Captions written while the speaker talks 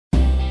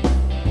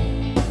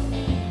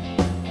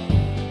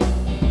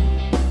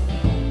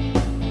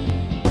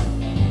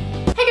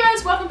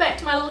welcome back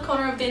to my little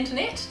corner of the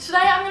internet.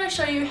 Today I'm going to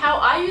show you how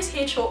I use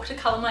hair chalk to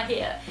colour my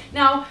hair.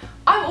 Now,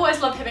 I've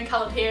always loved having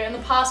coloured hair. In the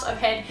past I've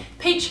had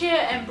peach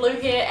hair and blue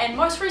hair, and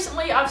most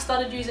recently I've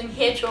started using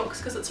hair chalks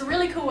because it's a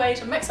really cool way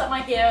to mix up my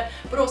hair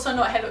but also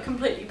not have it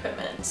completely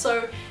permanent.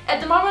 So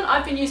at the moment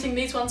I've been using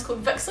these ones called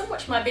Vixen,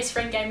 which my best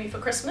friend gave me for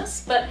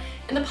Christmas, but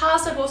in the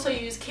past I've also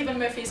used Kevin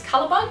Murphy's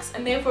Colour Bugs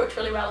and they've worked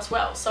really well as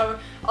well. So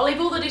I'll leave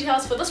all the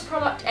details for this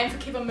product and for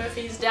Kevin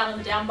Murphy's down in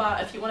the down bar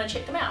if you want to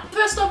check them out.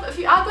 First off, if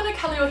you are going to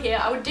colour your hair,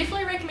 I would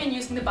definitely recommend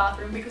using the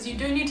bathroom because you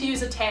do need to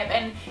use a tab,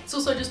 and it's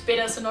also just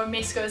better so no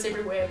mess goes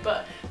everywhere.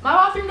 But my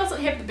bathroom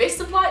doesn't have the best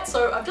of light,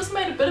 so I've just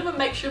made a bit of a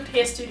makeshift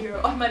hair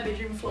studio on my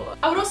bedroom floor.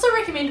 I would also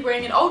recommend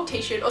wearing an old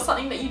t-shirt or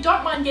something that you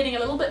don't mind getting a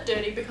little bit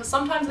dirty because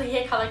sometimes the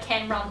hair colour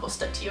can run or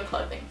stick to your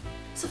clothing.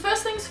 So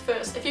first things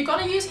first, if you're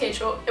going to use hair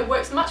chalk, it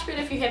works much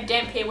better if you have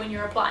damp hair when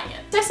you're applying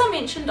it. As I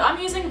mentioned, I'm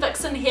using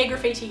Vixen Hair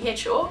Graffiti hair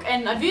chalk,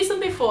 and I've used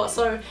them before,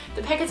 so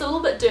the packet's a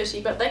little bit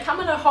dirty, but they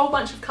come in a whole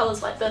bunch of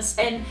colours like this,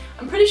 and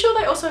I'm pretty sure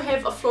they also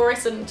have a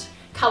fluorescent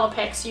colour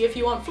pack, so if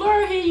you want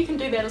fluoro hair you can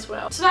do that as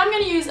well. So now I'm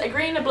going to use a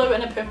green, a blue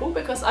and a purple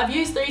because I've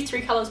used these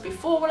three colours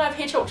before when I've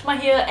hair chalked my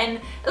hair and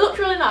it looked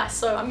really nice,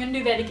 so I'm going to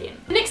do that again.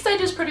 The next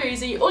stage is pretty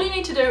easy. All you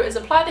need to do is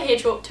apply the hair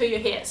chalk to your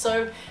hair.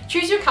 So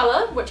choose your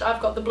colour, which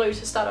I've got the blue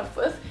to start off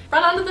with,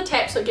 run under the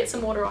tap so it gets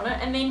some water on it,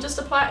 and then just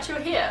apply it to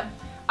your hair.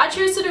 I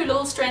choose to do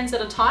little strands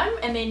at a time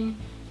and then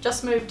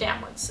just move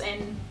downwards,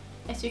 and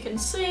as you can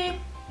see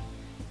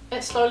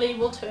it slowly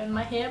will turn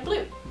my hair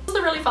blue. This is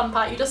the really fun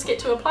part. You just get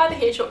to apply the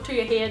hair chalk to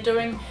your hair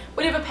doing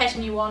whatever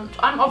pattern you want.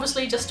 I'm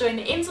obviously just doing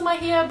the ends of my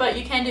hair, but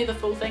you can do the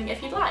full thing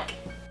if you'd like.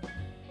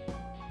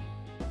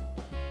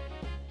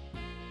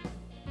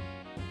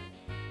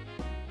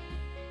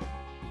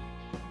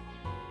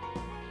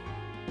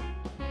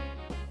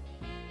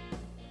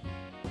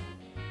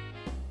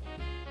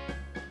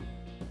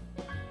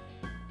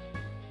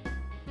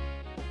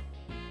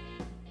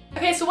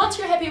 Okay, so once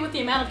you're happy with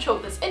the amount of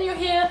chalk that's in your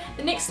hair,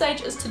 the next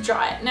stage is to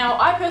dry it.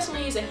 Now, I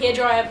personally use a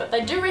hairdryer, but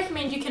they do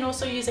recommend you can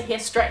also use a hair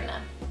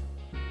straightener.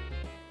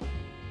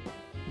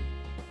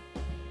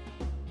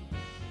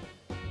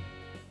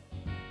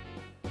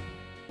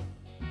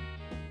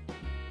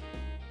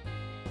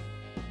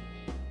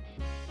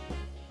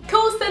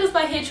 Cool, so that is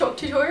my hair chalk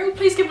tutorial.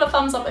 Please give it a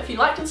thumbs up if you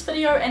liked this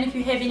video, and if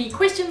you have any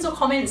questions or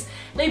comments,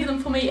 leave them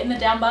for me in the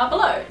down bar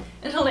below.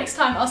 Until next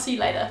time, I'll see you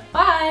later.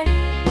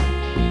 Bye!